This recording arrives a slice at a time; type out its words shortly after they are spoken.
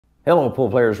Hello pool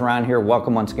players, Ron here.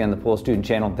 Welcome once again to the Pool Student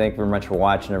Channel. Thank you very much for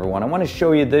watching, everyone. I want to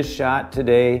show you this shot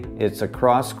today. It's a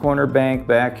cross corner bank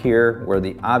back here where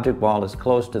the object ball is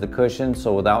close to the cushion.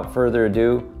 So without further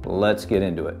ado, let's get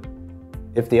into it.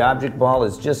 If the object ball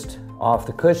is just off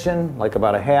the cushion, like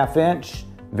about a ½ inch,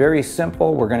 very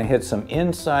simple. We're going to hit some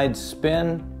inside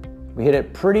spin. We hit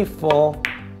it pretty full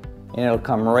and it'll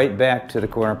come right back to the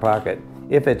corner pocket.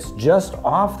 If it's just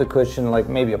off the cushion, like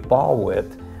maybe a ball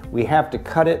width, we have to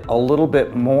cut it a little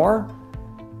bit more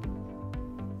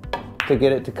to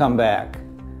get it to come back.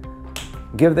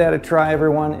 Give that a try,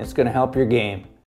 everyone. It's going to help your game.